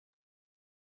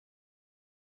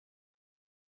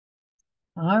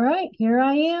All right, here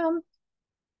I am,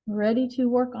 ready to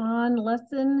work on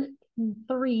lesson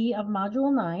 3 of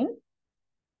module 9.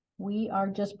 We are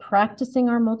just practicing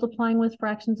our multiplying with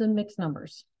fractions and mixed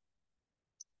numbers.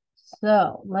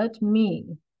 So let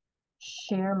me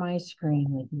share my screen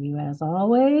with you as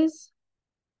always.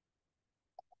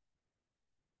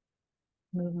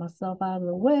 Move myself out of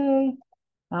the way.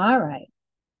 All right,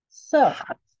 so,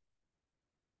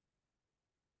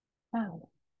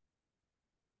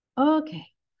 okay,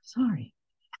 sorry.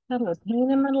 Got a little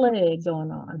pain in my leg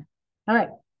going on. All right,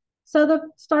 so the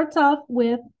starts off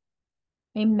with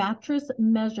a mattress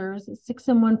measures 6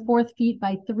 1/4 feet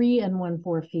by 3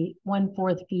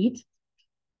 1/4 feet.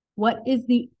 What is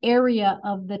the area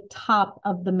of the top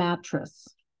of the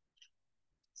mattress?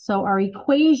 So our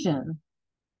equation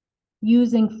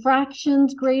using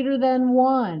fractions greater than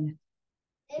 1.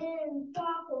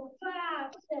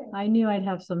 I knew I'd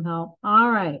have some help. All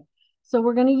right. So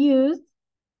we're going to use,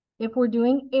 if we're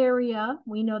doing area,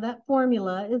 we know that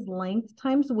formula is length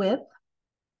times width.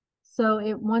 So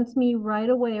it wants me right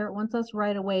away, or it wants us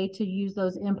right away to use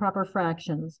those improper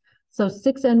fractions. So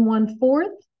 6 1/4,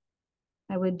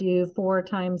 I would do 4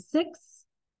 times 6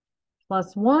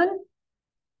 plus 1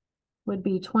 would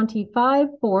be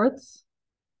 25/4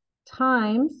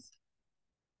 times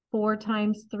 4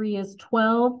 times 3 is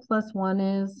 12 plus 1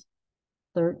 is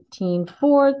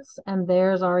 13/4, and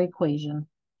there's our equation.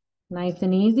 Nice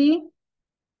and easy.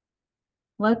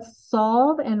 Let's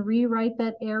solve and rewrite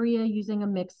that area using a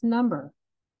mixed number.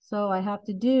 So I have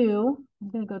to do, I'm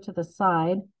going to go to the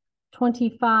side,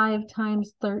 25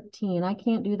 times 13. I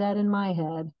can't do that in my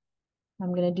head.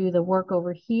 I'm going to do the work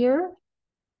over here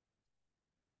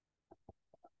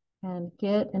and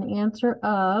get an answer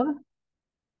of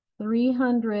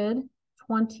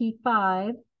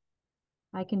 325.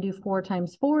 I can do 4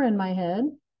 times 4 in my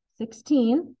head,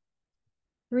 16.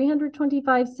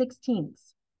 325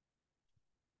 sixteenths.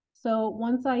 So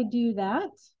once I do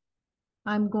that,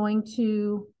 I'm going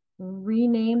to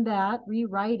rename that,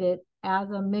 rewrite it as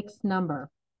a mixed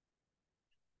number.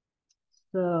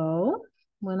 So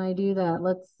when I do that,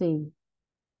 let's see.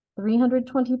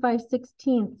 325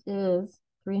 sixteenths is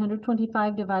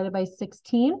 325 divided by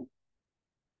 16.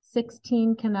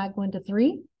 16 cannot go into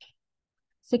 3.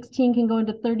 16 can go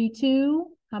into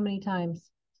 32. How many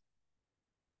times?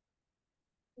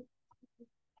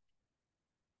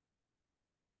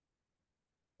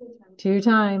 2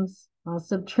 times. I'll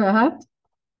subtract.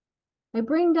 I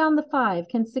bring down the 5.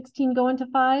 Can 16 go into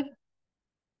 5?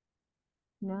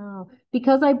 No.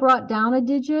 Because I brought down a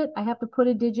digit, I have to put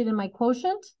a digit in my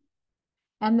quotient.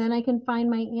 And then I can find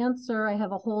my answer. I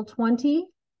have a whole 20.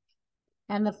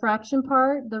 And the fraction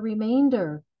part, the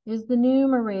remainder, is the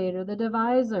numerator. The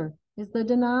divisor is the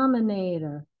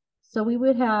denominator. So we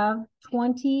would have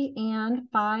 20 and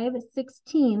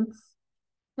 5/16.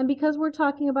 And because we're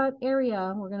talking about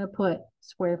area, we're going to put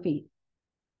square feet.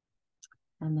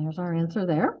 And there's our answer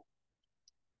there.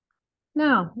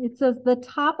 Now, it says the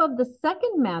top of the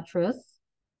second mattress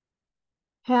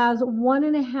has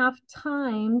 1.5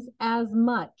 times as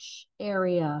much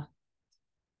area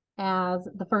as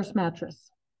the first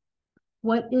mattress.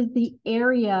 What is the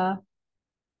area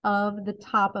of the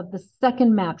top of the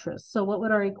second mattress? So what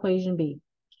would our equation be?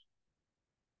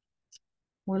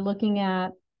 We're looking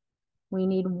at, we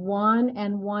need 1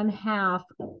 1/2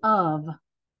 of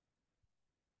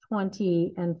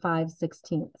 20 and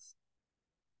 5/16.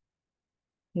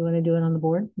 You want to do it on the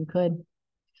board? You could.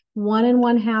 1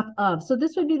 1/2 of. So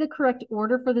this would be the correct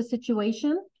order for the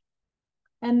situation.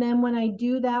 And then when I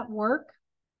do that work,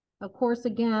 of course,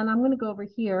 again, I'm going to go over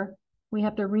here. We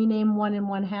have to rename 1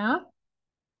 1/2.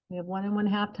 We have 1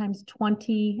 1/2 times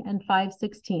 20 and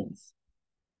 5/16.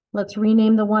 Let's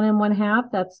rename the 1 1/2.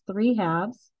 That's 3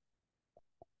 halves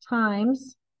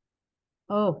times,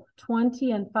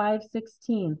 20 and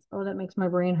 5/16. Oh, that makes my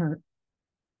brain hurt.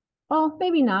 Oh,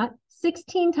 maybe not.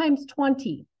 16 times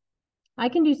 20. I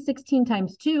can do 16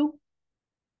 times 2,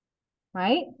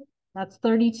 right? That's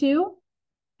 32.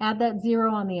 Add that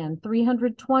 0 on the end.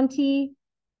 320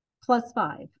 plus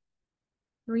 5.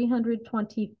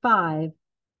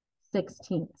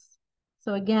 325/16.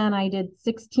 So again, I did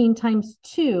 16 times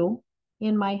 2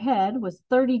 in my head was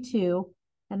 32.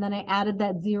 And then I added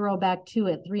that 0 back to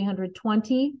it.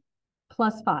 320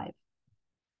 plus 5.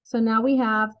 So now we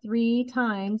have 3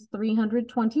 times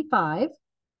 325.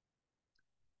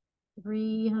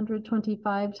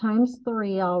 325 times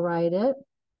 3, I'll write it.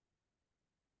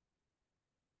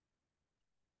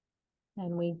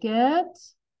 And we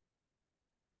get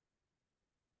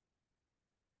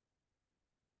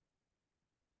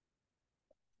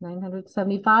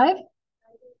 975.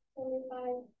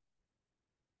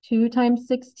 2 times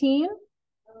 16?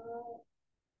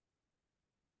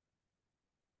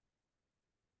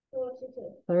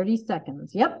 30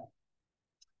 seconds. Yep.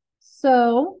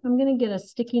 So I'm going to get a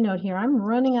sticky note here. I'm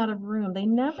running out of room. They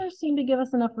never seem to give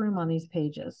us enough room on these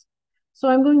pages. So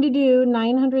I'm going to do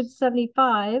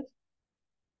 975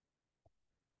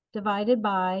 divided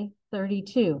by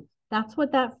 32. That's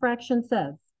what that fraction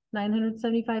says.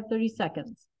 975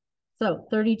 30-seconds. So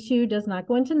 32 does not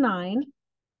go into 9.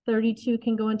 32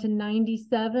 can go into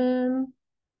 97.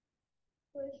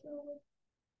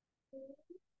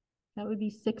 That would be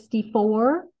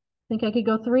 64. Think I could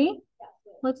go 3?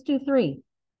 Let's do 3.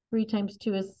 3 times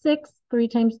 2 is 6. 3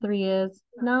 times 3 is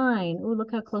 9. Oh,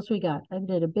 look how close we got. I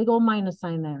did a big old minus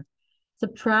sign there.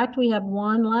 Subtract, we have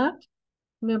 1 left.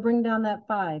 I'm going to bring down that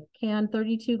 5. Can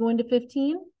 32 go into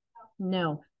 15?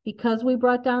 No. Because we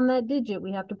brought down that digit,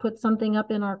 we have to put something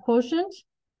up in our quotient.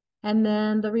 And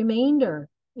then the remainder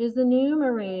is the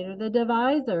numerator. The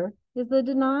divisor is the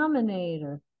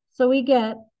denominator. So we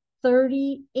get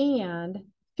 30 and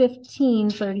 15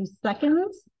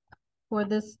 30-seconds for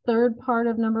this third part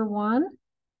of number 1.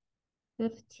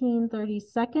 15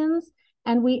 30-seconds.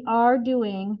 And we are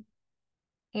doing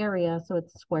area, so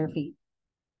it's square feet.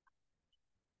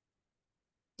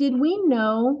 Did we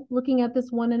know, looking at this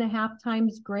 1.5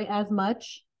 times as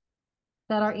much,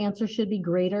 that our answer should be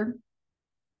greater?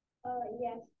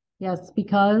 Yes. Yes,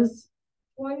 because?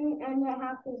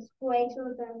 1.5 is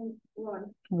greater than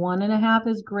 1. 1.5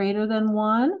 is greater than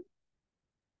 1.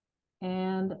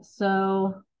 And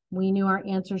so we knew our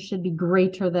answer should be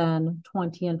greater than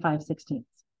 20 and 5/16.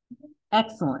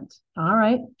 Excellent. All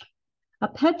right. A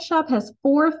pet shop has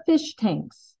 4 fish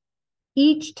tanks.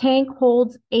 Each tank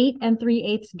holds 8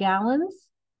 3/8 gallons.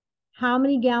 How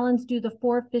many gallons do the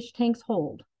 4 fish tanks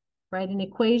hold? Write an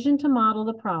equation to model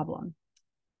the problem.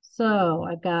 So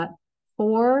I've got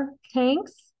 4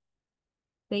 tanks.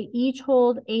 They each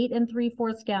hold 8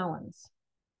 3/4 gallons.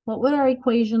 What would our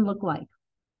equation look like?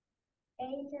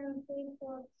 8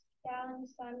 3/4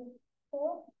 gallons times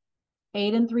 4.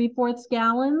 8 3/4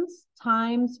 gallons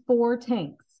times 4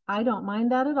 tanks. I don't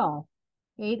mind that at all.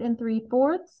 8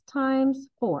 3/4 times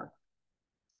 4.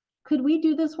 Could we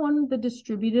do this one the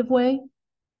distributive way?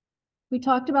 We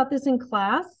talked about this in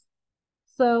class.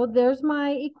 So there's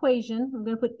my equation. I'm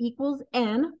going to put equals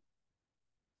n.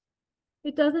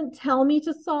 It doesn't tell me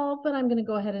to solve, but I'm going to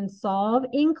go ahead and solve.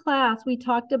 In class, we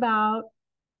talked about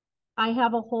I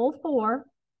have a whole 4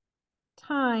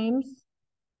 times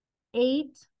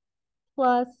 8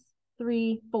 plus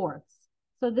 3/4.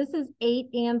 So this is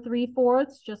 8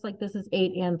 3/4, just like this is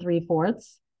 8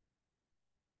 3/4.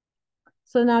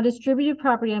 So now distributive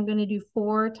property, I'm going to do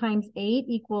 4 times 8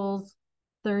 equals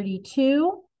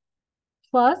 32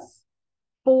 plus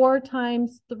 4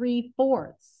 times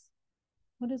 3/4.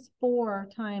 What is 4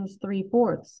 times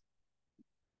 3/4?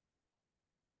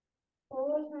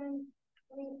 4 times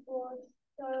 3/4.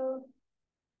 So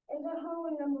it's a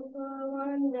whole number for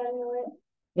 1, then it.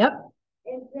 Yep.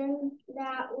 And then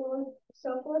that was,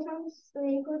 so 4 times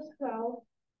 3 equals 12.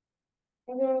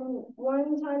 And then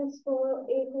 1 times 4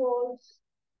 equals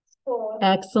 4.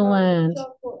 Excellent.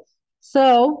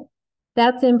 So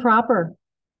that's improper.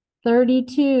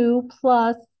 32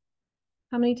 plus,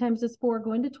 how many times does 4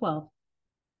 go into 12?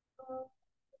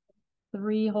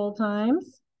 3 whole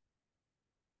times.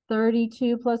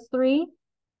 32 plus 3?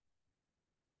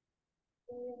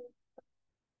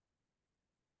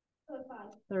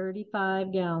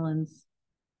 35 gallons.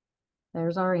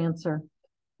 There's our answer.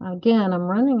 Again, I'm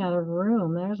running out of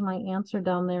room. There's my answer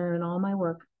down there in all my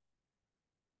work.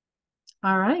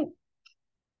 All right.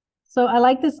 So I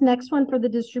like this next one for the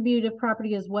distributive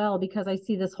property as well because I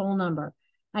see this whole number.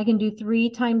 I can do 3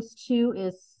 times 2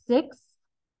 is 6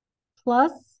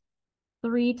 plus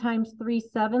 3 times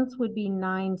 3/7 would be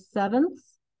 9/7.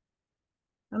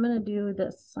 I'm going to do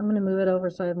this. I'm going to move it over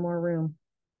so I have more room.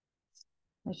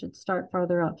 I should start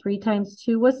farther out. 3 times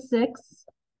 2 was 6.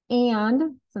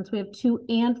 And since we have 2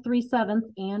 and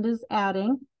 3/7, and is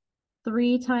adding,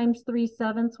 3 times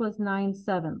 3/7 was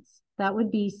 9/7. That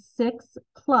would be 6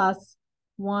 plus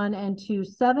 1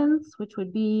 2/7, which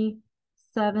would be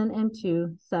 7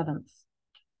 2/7.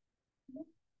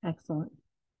 Excellent.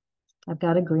 I've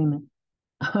got agreement.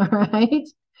 All right.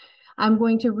 I'm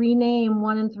going to rename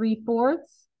 1 3/4.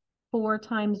 4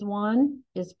 times 1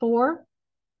 is 4,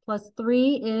 plus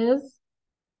 3 is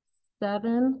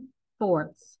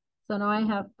 7/4. So now I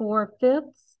have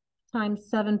 4/5 times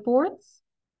 7/4.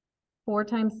 4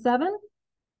 times 7?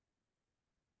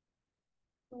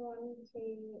 1,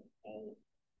 2, 8.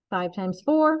 5 times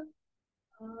 4?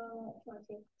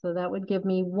 20. So that would give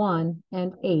me 1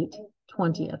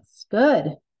 8/20.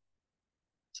 Good.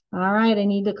 All right, I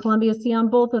need the Columbia C on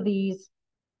both of these.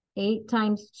 8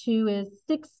 times 2 is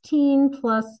 16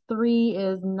 plus 3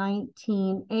 is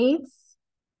 19/8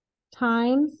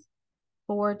 times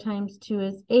 4 times 2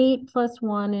 is 8 plus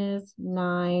 1 is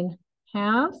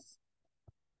 9/2.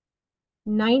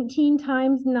 19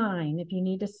 times 9. If you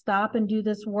need to stop and do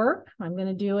this work, I'm going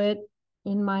to do it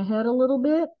in my head a little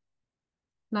bit.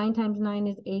 9 times 9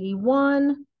 is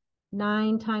 81.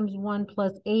 9 times 1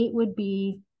 plus 8 would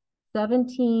be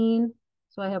 17.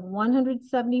 So I have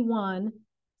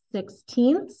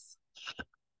 171/16.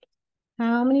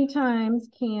 How many times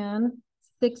can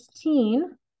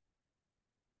 16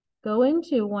 go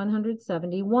into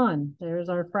 171? There's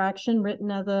our fraction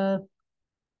written as a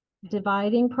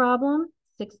dividing problem.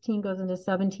 16 goes into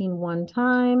 17 one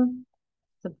time.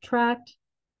 Subtract,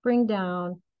 bring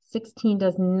down. 16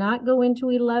 does not go into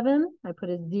 11. I put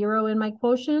a 0 in my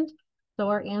quotient. So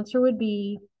our answer would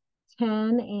be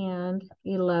 10 and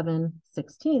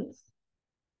 11/16.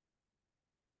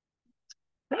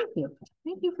 Thank you.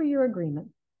 Thank you for your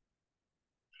agreement.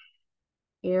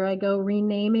 Here I go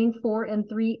renaming 4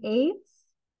 3/8.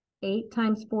 8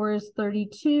 times 4 is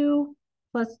 32.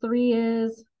 Plus 3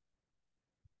 is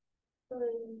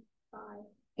 35.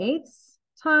 8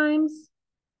 times.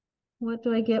 What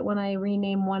do I get when I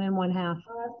rename 1 1/2?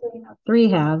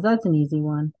 3/2. That's an easy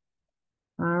one.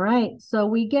 All right. So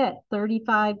we get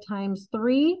 35 times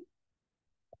 3.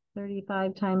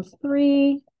 35 times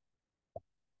 3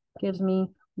 gives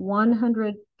me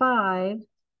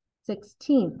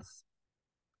 105/16.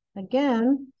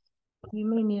 Again, you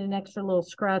may need an extra little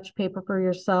scratch paper for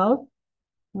yourself.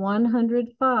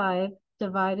 105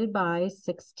 divided by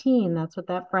 16. That's what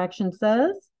that fraction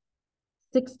says.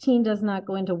 16 does not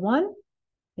go into 1.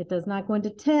 It does not go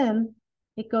into 10.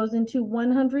 It goes into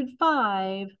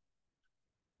 105.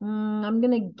 I'm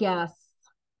going to guess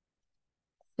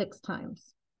 6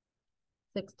 times.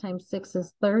 6 times 6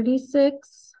 is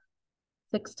 36.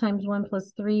 6 times 1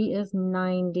 plus 3 is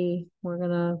 90. We're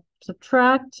going to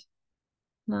subtract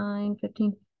 9,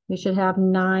 15. We should have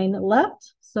 9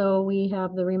 left. So we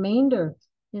have the remainder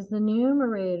is the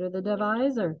numerator, the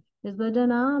divisor is the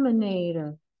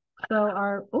denominator. So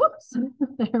our, oops,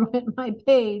 there went my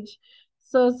page.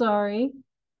 So sorry.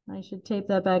 I should tape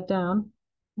that back down.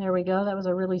 There we go. That was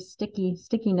a really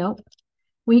sticky note.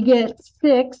 We get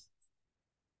 6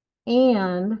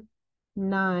 and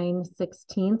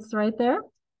 9/16 right there.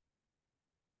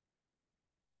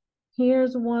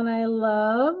 Here's one I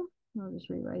love. I'll just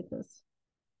rewrite this.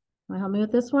 Want to help me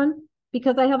with this one?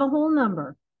 Because I have a whole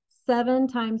number. 7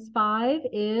 times 5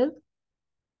 is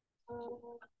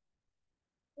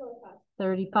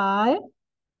 35.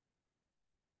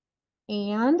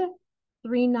 And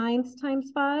 3/9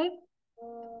 times 5?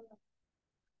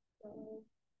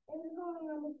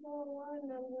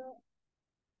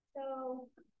 So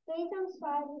 3 times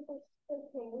 5 equals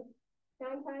 15.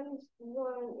 9 times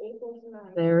 1 equals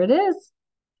 9. There it is.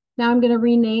 Now I'm going to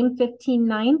rename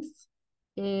 15/9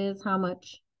 is how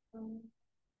much?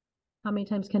 How many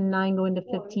times can 9 go into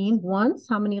 15? Once.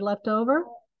 How many left over?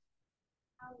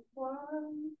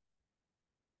 1,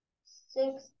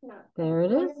 6, 9. There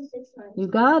it is. 6, 9. You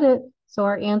got it. So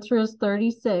our answer is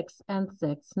 36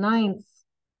 6/9.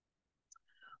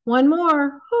 One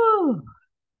more. Whew.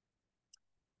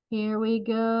 Here we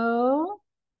go.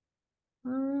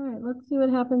 All right, let's see what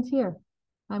happens here.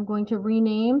 I'm going to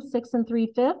rename 6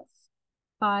 3/5.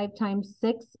 5 times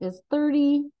 6 is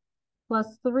 30.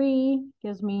 Plus 3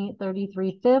 gives me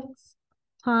 33/5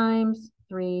 times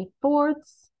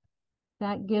 3/4.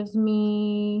 That gives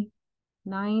me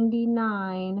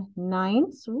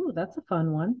 99/9. Ooh, that's a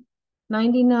fun one.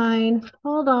 99,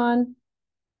 hold on.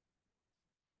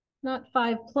 Not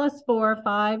 5 plus 4,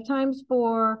 5 times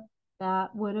 4.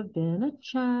 That would have been a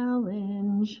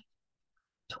challenge.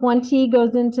 20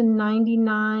 goes into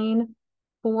 99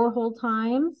 4 whole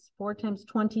times. 4 times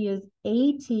 20 is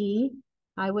 80.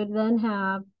 I would then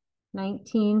have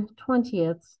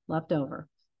 19/20 left over.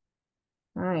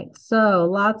 All right, so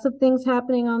lots of things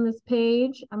happening on this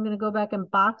page. I'm going to go back and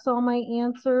box all my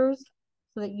answers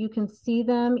so that you can see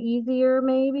them easier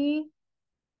maybe.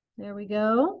 There we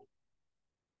go.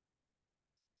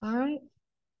 All right.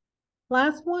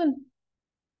 Last one.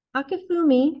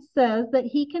 Akifumi says that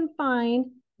he can find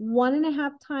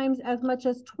 1.5 times as much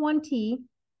as 20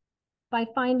 by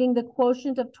finding the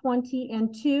quotient of 20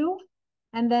 and 2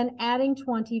 and then adding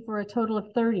 20 for a total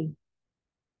of 30.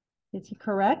 Is he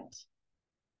correct?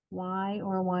 Why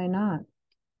or why not?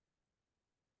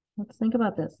 Let's think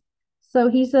about this. So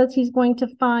he says he's going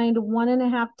to find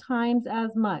 1.5 times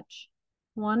as much.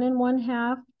 1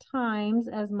 1/2 times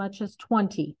as much as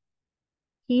 20.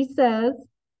 He says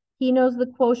He knows the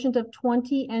quotient of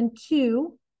 20 and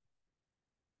 2.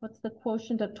 What's the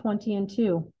quotient of 20 and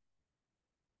 2?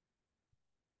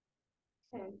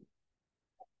 10.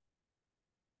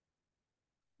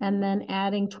 And then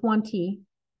adding 20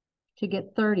 to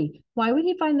get 30. Why would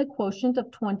he find the quotient of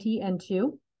 20 and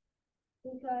 2?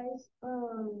 Because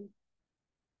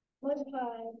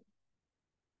multiply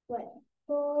what?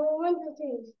 For one of the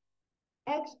things,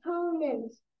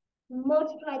 exponents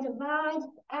multiply, divide,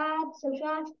 add,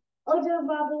 subtract, or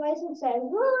divide the way it says.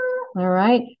 All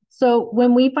right. So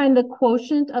when we find the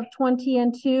quotient of 20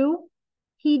 and 2,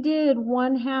 he did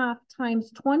 1/2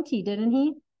 times 20, didn't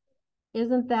he?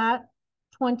 Isn't that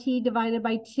 20 divided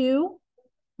by 2,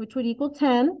 which would equal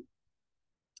 10?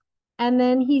 And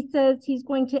then he says he's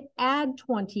going to add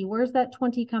 20. Where's that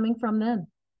 20 coming from then?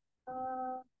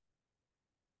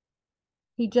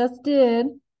 He just did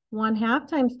 1/2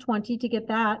 times 20 to get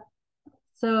that.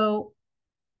 So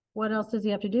what else does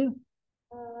he have to do?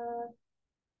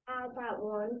 Add that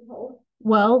one whole.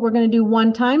 Well, we're going to do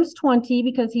 1 times 20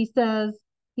 because he says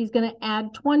he's going to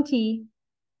add 20.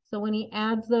 So when he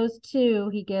adds those two,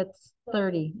 he gets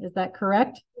 30. Is that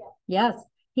correct? Yeah. Yes.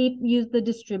 He used the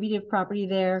distributive property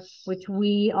there, which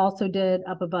we also did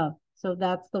up above. So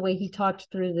that's the way he talked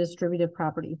through the distributive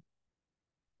property.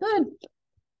 Good.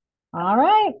 All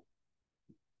right.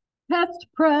 Test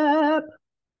prep.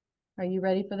 Are you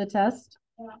ready for the test?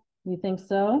 Yeah. You think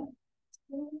so?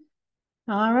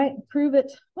 All right, prove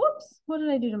it. Whoops, what did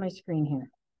I do to my screen here?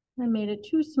 I made it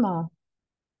too small.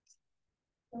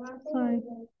 Sorry.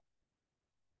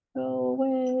 Go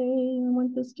away. I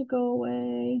want this to go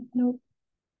away. Nope.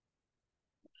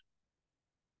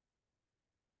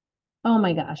 Oh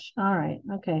my gosh. All right.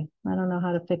 Okay. I don't know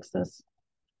how to fix this.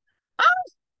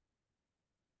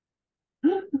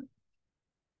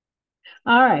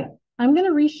 All right. I'm going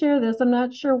to reshare this. I'm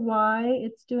not sure why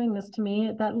it's doing this to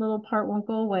me. That little part won't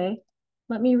go away.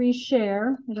 Let me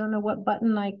reshare. I don't know what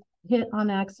button I hit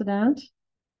on accident.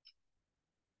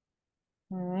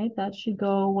 All right, that should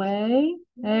go away.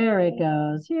 There it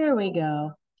goes. Here we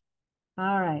go.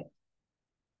 All right.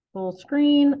 Full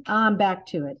screen. I'm back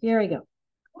to it. Here we go.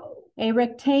 A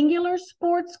rectangular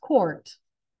sports court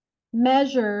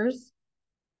measures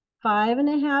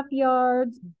 5.5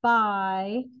 yards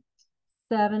by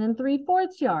 7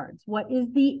 3/4 yards. What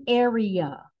is the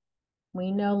area?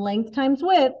 We know length times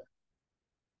width.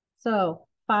 So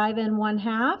 5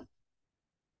 1/2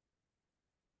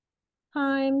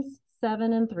 times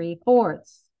 7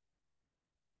 3/4.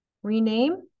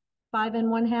 Rename 5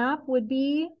 1/2 would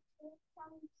be 6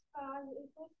 times 5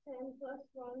 equals 10 plus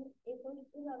 1 equals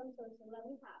 11, so it's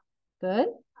 11 half. good.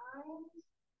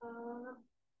 Times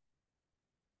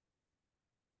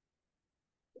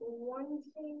 1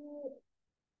 to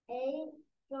 8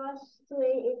 plus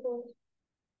 3 equals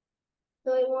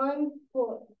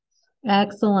 31/4.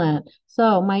 Excellent.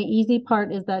 So my easy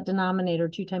part is that denominator.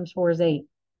 2 times 4 is 8.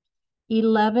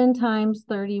 11 times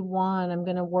 31. I'm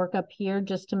going to work up here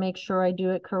just to make sure I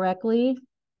do it correctly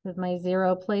with my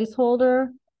 0 placeholder.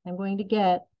 I'm going to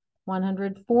get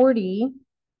 140.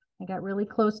 I got really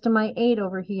close to my 8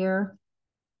 over here.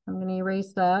 I'm going to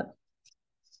erase that.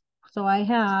 So I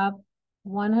have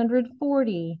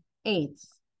 140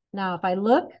 eighths. Now, if I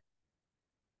look,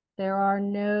 there are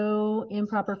no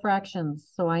improper fractions.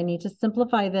 So I need to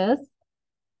simplify this.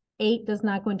 8 does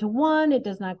not go into 1. It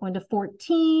does not go into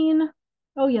 14.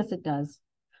 Oh, yes, it does.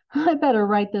 I better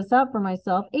write this out for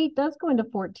myself. 8 does go into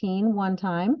 14 one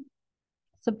time.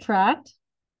 Subtract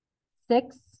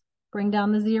 6, bring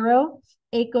down the 0.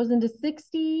 8 goes into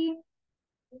 60.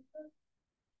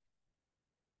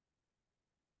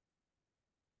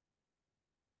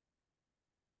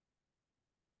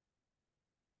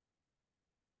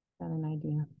 Got an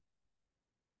idea.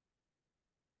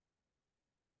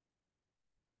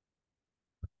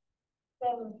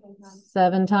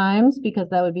 Seven times, because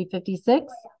that would be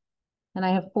 56. And I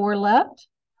have 4 left.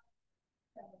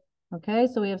 Okay,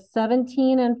 so we have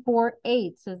 17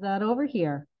 4/8. Is that over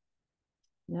here?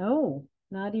 No,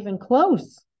 not even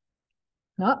close.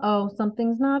 Uh-oh,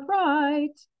 something's not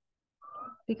right.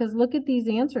 Because look at these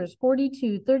answers.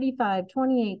 42, 35,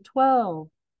 28,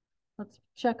 12. Let's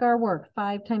check our work.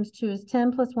 5 times 2 is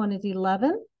 10, plus 1 is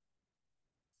 11.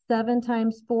 7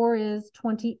 times 4 is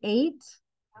 28.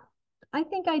 I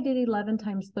think I did 11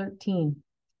 times 13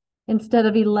 instead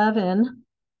of 11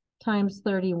 times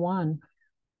 31.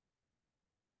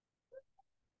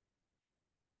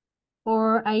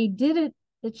 Or I did it,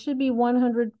 it should be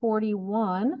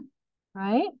 141,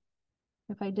 right?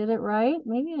 If I did it right,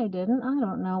 maybe I didn't. I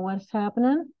don't know what's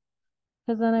happening.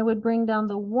 Because then I would bring down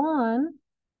the 1.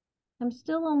 I'm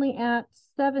still only at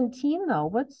 17 though.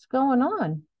 What's going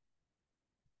on?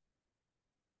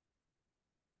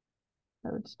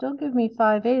 That would still give me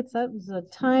 5/8. That was a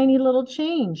tiny little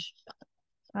change.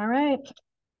 All right.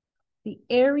 The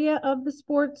area of the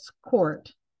sports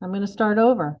court. I'm going to start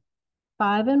over.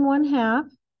 5 1/2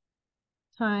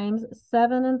 times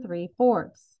 7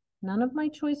 3/4. None of my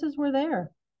choices were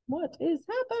there. What is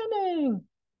happening?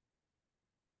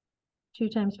 2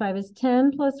 times 5 is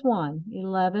 10 plus 1,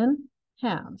 11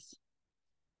 halves.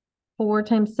 4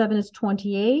 times 7 is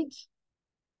 28,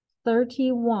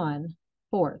 31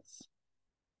 fourths.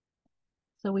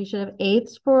 So we should have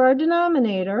eighths for our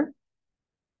denominator.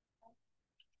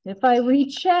 If I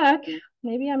recheck,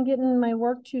 maybe I'm getting my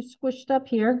work too squished up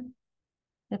here.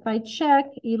 If I check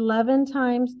 11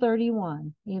 times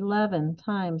 31, 11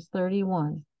 times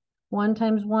 31. 1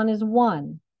 times 1 is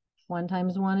 1. 1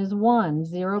 times 1 is 1,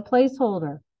 0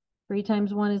 placeholder. 3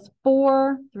 times 1 is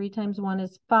 4. 3 times 1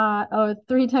 is 5. Oh,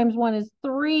 3 times 1 is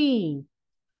 3.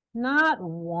 Not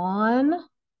 1.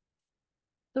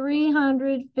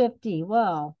 350.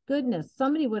 Well, goodness,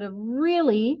 somebody would have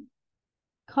really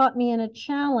caught me in a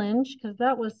challenge because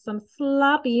that was some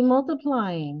sloppy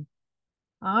multiplying.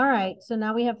 All right, so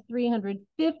now we have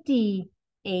 350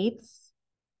 eighths.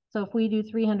 So if we do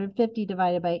 350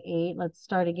 divided by 8, let's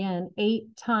start again.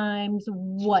 8 times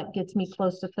what gets me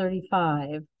close to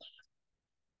 35?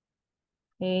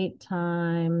 8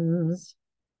 times,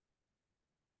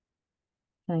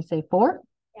 can I say 4?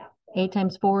 Yeah. 8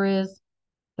 times 4 is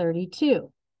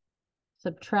 32.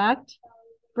 Subtract,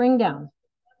 bring down.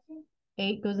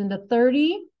 8 goes into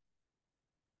 30.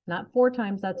 Not 4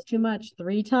 times, that's too much.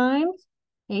 3 times.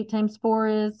 8 times 4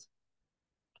 is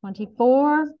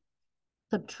 24.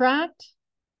 Subtract.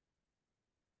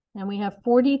 And we have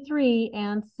 43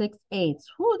 6/8.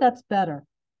 Whew, that's better.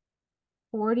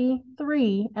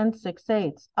 43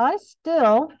 6/8. I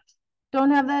still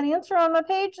don't have that answer on my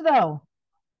page, though.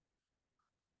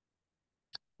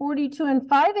 42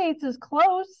 5/8 is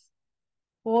close.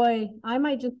 Boy,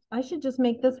 I should just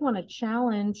make this one a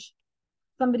challenge.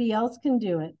 Somebody else can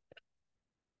do it.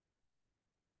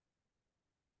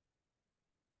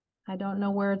 I don't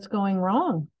know where it's going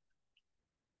wrong.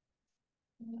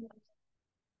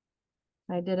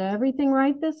 I did everything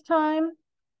right this time.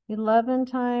 11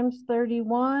 times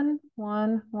 31,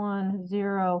 1, 1,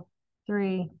 0,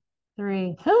 3,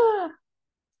 3.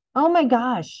 Oh my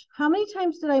gosh, how many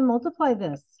times did I multiply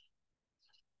this?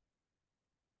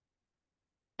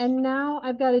 And now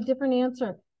I've got a different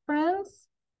answer. Friends,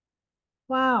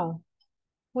 wow,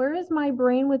 where is my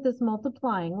brain with this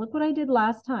multiplying? Look what I did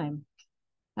last time.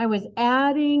 I was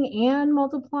adding and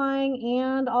multiplying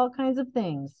and all kinds of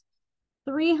things.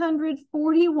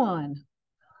 341.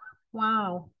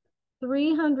 Wow.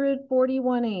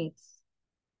 341 eighths.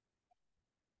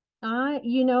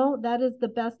 You know, that is the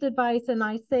best advice. And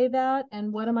I say that.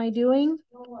 And what am I doing?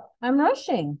 I'm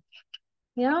rushing.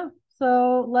 Yeah.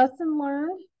 So lesson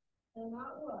learned.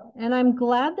 And I'm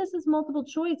glad this is multiple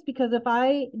choice because if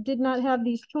I did not have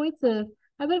these choices,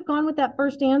 I would have gone with that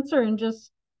first answer and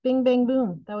just bing, bang,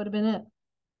 boom. That would have been it.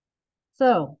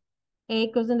 So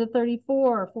 8 goes into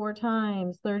 34 4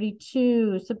 times,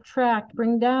 32, subtract,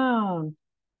 bring down.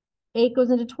 8 goes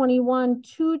into 21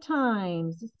 2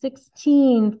 times,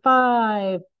 16,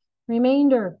 5.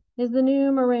 Remainder is the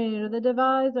numerator, the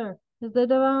divisor is the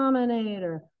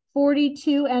denominator.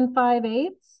 42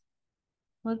 5/8.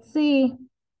 Let's see.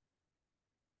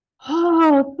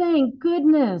 Oh, thank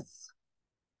goodness.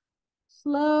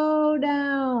 Slow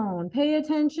down, pay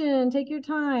attention, take your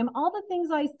time. All the things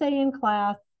I say in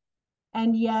class,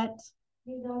 and yet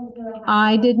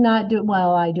I did not do it.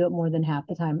 Well, I do it more than half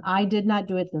the time. I did not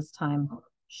do it this time.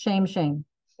 Shame, shame.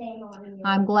 Shame on you.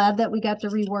 I'm glad that we got to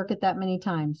rework it that many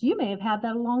times. You may have had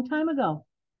that a long time ago.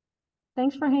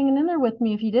 Thanks for hanging in there with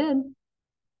me if you did.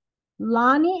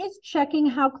 Lonnie is checking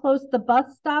how close the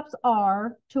bus stops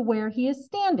are to where he is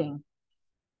standing.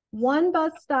 One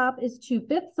bus stop is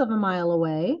 2/5 of a mile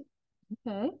away.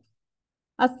 Okay.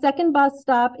 A second bus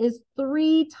stop is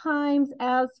 3 times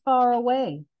as far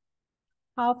away.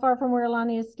 How far from where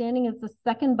Lonnie is standing is the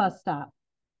second bus stop.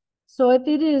 So if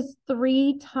it is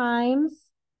 3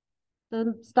 times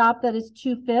the stop that is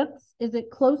 2/5, is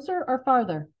it closer or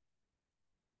farther?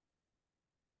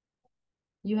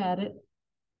 You had it.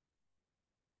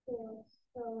 So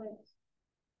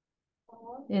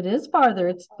It is farther.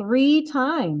 It's 3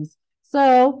 times.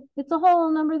 So it's a whole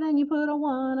number. Then you put a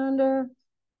 1 under.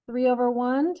 3 over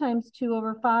 1 times 2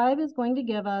 over 5 is going to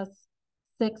give us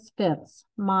 6/5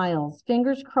 miles.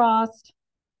 Fingers crossed.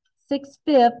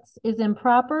 6/5 is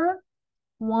improper.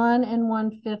 1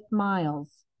 1/5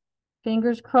 miles.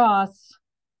 Fingers crossed.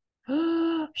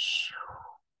 That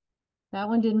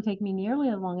one didn't take me nearly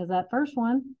as long as that first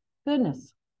one.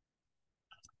 Goodness.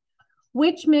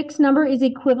 Which mixed number is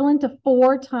equivalent to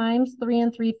 4 times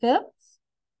 3 3/5?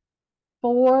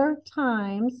 4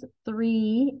 times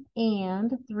 3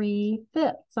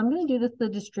 3/5. So I'm going to do this the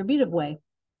distributive way.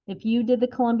 If you did the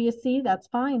Columbia C, that's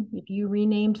fine. If you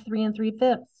renamed 3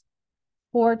 3/5.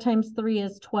 4 times 3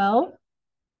 is 12,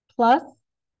 plus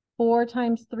 4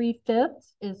 times 3/5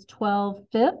 is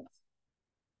 12/5.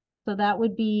 So that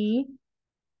would be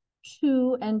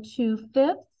 2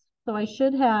 2/5. So I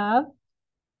should have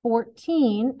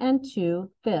 14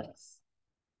 2/5.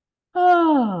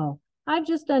 Oh, I've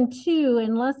just done 2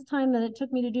 in less time than it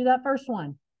took me to do that first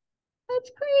one.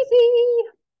 That's crazy.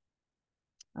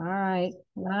 All right,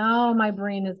 now my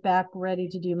brain is back ready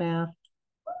to do math.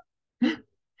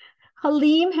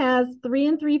 Halim has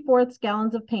 3 3/4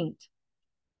 gallons of paint.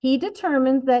 He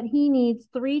determines that he needs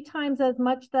 3 times as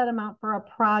much that amount for a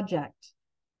project.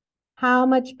 How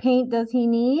much paint does he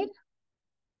need?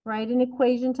 Write an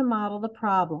equation to model the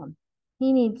problem.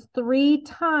 He needs 3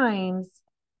 times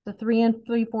the 3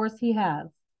 3/4 he has.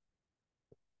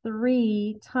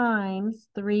 3 times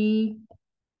 3.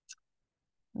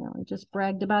 Well, I just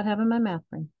bragged about having my math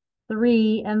brain.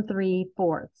 3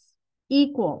 3/4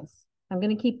 equals. I'm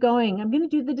going to keep going. I'm going to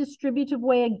do the distributive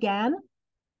way again.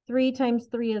 3 times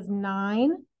 3 is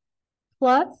 9.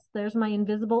 Plus, there's my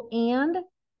invisible and.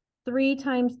 3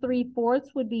 times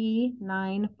 3/4 would be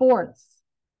 9/4.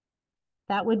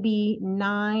 That would be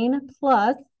 9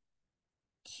 plus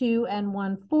 2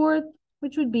 1/4,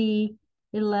 which would be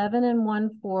 11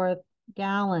 1/4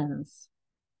 gallons.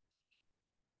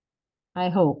 I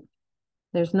hope.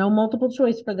 There's no multiple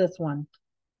choice for this one.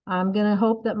 I'm going to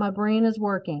hope that my brain is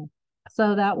working.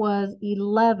 So that was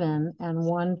 11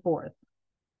 1/4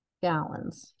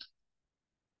 gallons.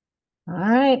 All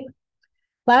right.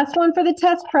 Last one for the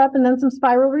test prep and then some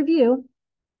spiral review.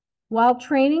 While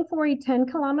training for a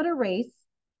 10-kilometer race,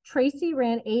 Tracy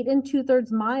ran 8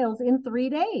 2/3 miles in 3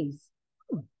 days.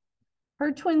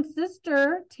 Her twin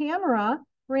sister, Tamara,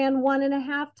 ran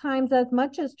 1.5 times as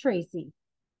much as Tracy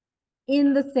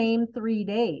in the same 3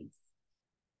 days.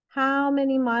 How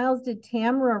many miles did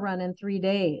Tamara run in 3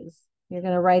 days? You're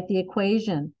going to write the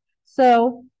equation.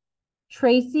 So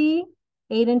Tracy,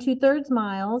 8 2/3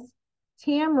 miles.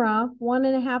 Tamara,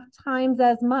 1.5 times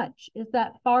as much. Is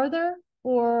that farther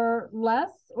or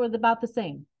less or about the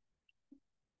same?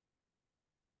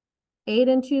 8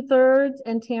 2/3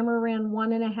 and Tamara ran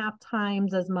 1.5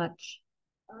 times as much.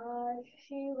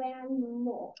 She ran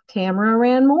more. Tamara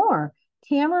ran more.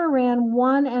 Tamara ran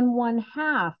 1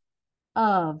 1/2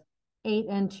 of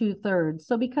 8 2/3.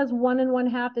 So because 1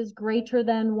 1/2 is greater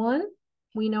than 1,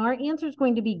 we know our answer is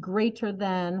going to be greater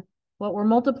than what we're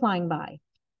multiplying by.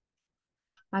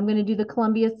 I'm going to do the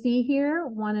Columbia C here.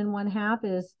 1 1/2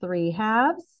 is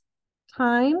 3/2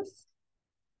 times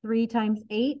 3 times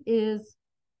 8 is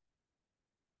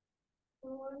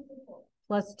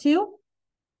plus 2.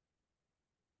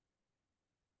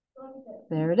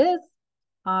 There it is.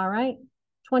 All right.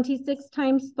 26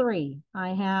 times 3. I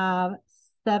have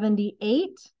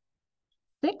 78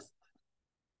 sixths.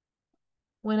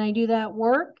 When I do that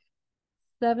work,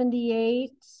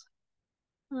 78.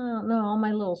 I don't know, all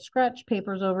my little scratch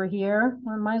papers over here.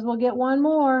 I might as well get one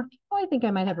more. Oh, I think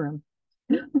I might have room.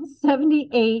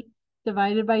 78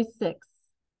 divided by 6.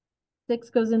 6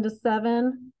 goes into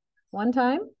 7 one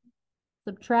time.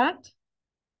 Subtract.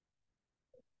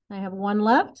 I have 1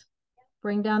 left.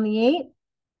 Bring down the 8.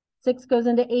 6 goes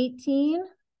into 18.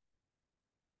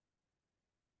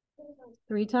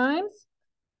 3 times.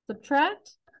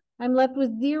 Subtract. I'm left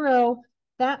with 0.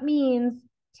 That means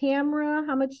Tamara,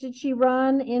 how much did she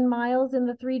run in miles in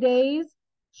the 3 days?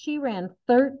 She ran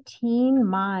 13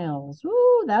 miles.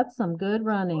 Ooh, that's some good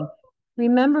running.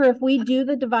 Remember, if we do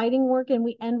the dividing work and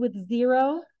we end with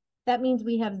 0, that means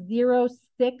we have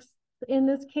 0/6 in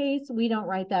this case. We don't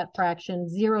write that fraction.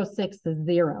 0/6 is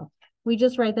 0. We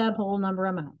just write that whole number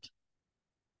amount.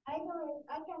 I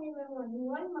can't even run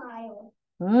 1 mile.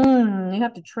 You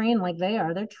have to train like they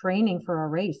are. They're training for a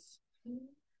race.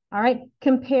 All right,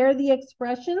 compare the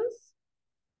expressions.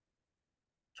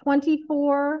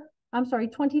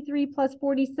 23 plus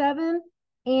 47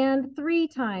 and 3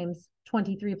 times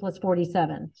 23 plus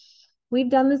 47. We've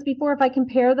done this before. If I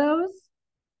compare those,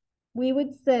 we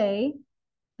would say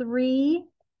 3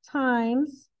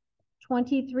 times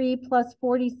 23 plus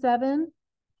 47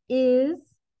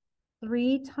 is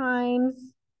 3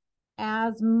 times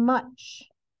as much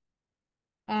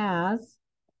as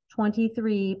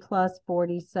 23 plus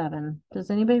 47. Does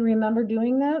anybody remember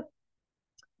doing that?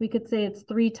 We could say it's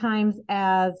 3 times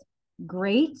as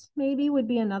great, maybe would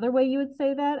be another way you would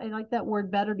say that. I like that word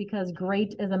better because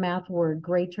great is a math word.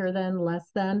 Greater than,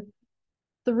 less than.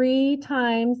 3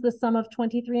 times the sum of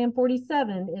 23 and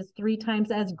 47 is 3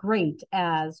 times as great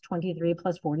as 23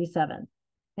 plus 47.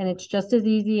 And it's just as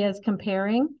easy as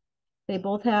comparing. They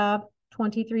both have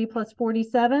 23 plus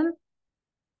 47,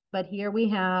 but here we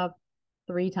have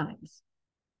 3 times.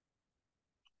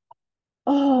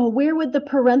 Oh, where would the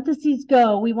parentheses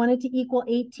go? We want it to equal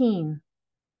 18.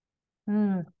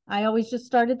 I always just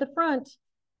start at the front.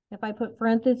 If I put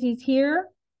parentheses here,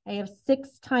 I have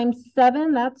 6 times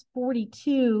 7, that's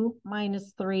 42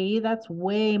 minus 3. That's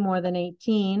way more than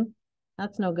 18.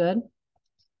 That's no good.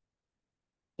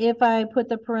 If I put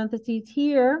the parentheses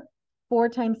here, 4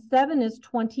 times 7 is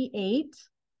 28.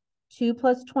 2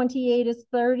 plus 28 is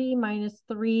 30 minus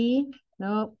 3.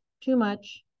 Nope, too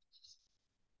much.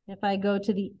 If I go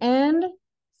to the end,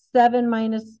 7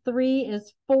 minus 3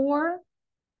 is 4.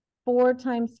 4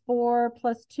 times 4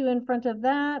 plus 2 in front of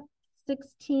that,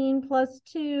 16 plus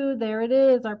 2. There it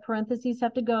is. Our parentheses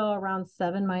have to go around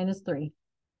 7 minus 3.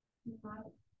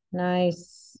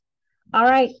 Nice. All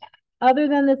right. Other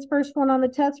than this first one on the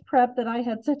test prep that I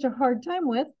had such a hard time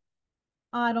with,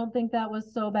 I don't think that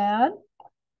was so bad.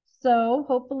 So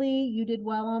hopefully you did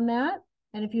well on that.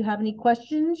 And if you have any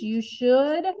questions, you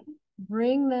should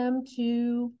bring them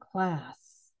to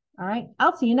class. All right.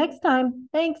 I'll see you next time.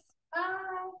 Thanks.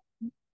 Bye.